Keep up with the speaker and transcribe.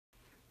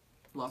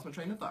Lost my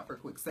train of thought for a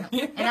quick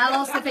second. And I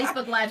lost the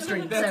Facebook live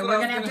stream, so we're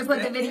going to have to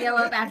put the video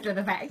up after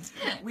the fact.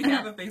 We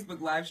have a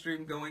Facebook live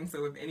stream going,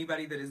 so if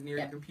anybody that is near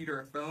your computer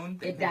or phone...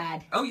 It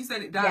died. Oh, you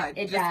said it died.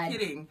 Yeah, it just died.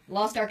 Kidding.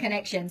 Lost our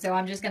connection, so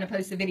I'm just going to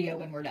post the video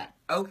when we're done.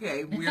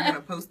 Okay, we're going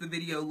to post the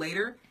video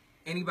later.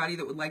 Anybody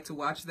that would like to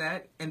watch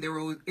that. And there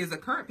is a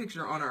current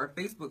picture on our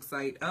Facebook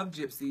site of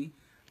Gypsy.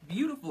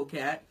 Beautiful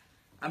cat.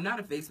 I'm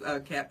not a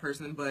cat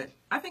person, but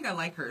I think I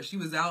like her. She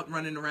was out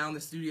running around the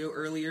studio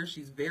earlier.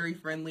 She's very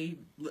friendly,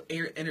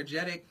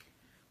 energetic,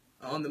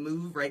 on the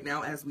move right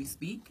now as we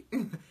speak.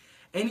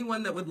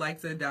 Anyone that would like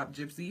to adopt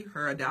Gypsy,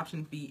 her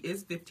adoption fee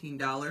is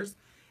 $15.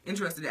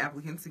 Interested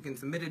applicants can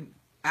submit an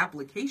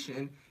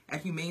application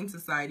at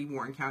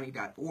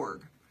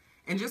humanesocietywarrencounty.org.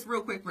 And just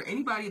real quick, for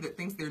anybody that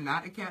thinks they're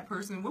not a cat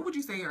person, what would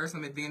you say are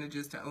some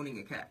advantages to owning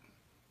a cat?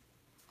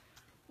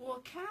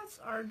 Well, cats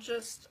are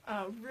just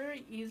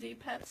very easy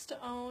pets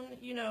to own.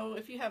 You know,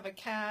 if you have a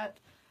cat,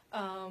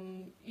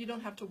 you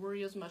don't have to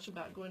worry as much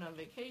about going on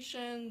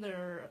vacation.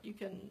 You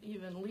can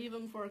even leave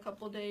them for a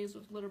couple of days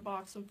with litter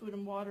box and food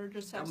and water.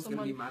 Just have that was going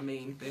to be my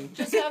main thing.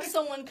 Just have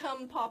someone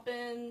come pop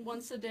in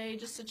once a day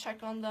just to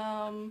check on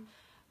them.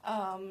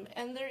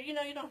 And you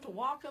don't have to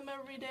walk them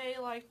every day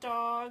like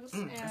dogs.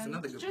 That's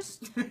another good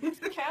one.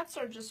 Cats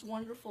are just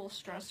wonderful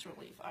stress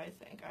relief, I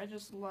think. I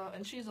just love,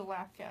 and she's a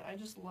lap cat. I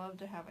just love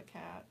to have a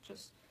cat.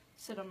 Just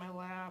sit on my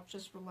lap,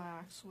 just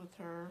relax with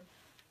her.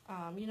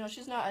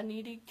 She's not a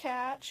needy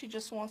cat. She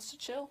just wants to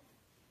chill.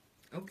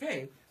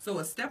 Okay, so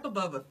a step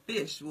above a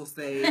fish, we'll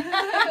say,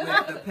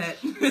 with the pet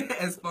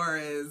as far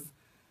as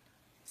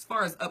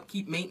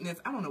upkeep, maintenance.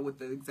 I don't know what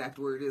the exact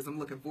word is I'm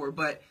looking for,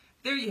 but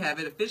there you have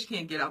it. A fish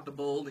can't get out the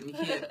bowl, and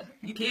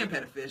you can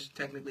pet a fish.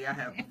 Technically, I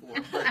have before,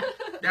 but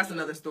that's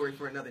another story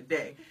for another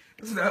day.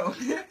 So,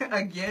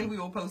 again, we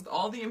will post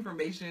all the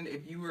information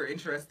if you are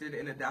interested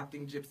in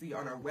adopting Gypsy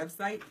on our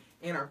website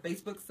and our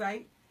Facebook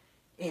site.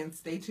 And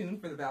stay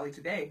tuned for the Valley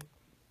Today.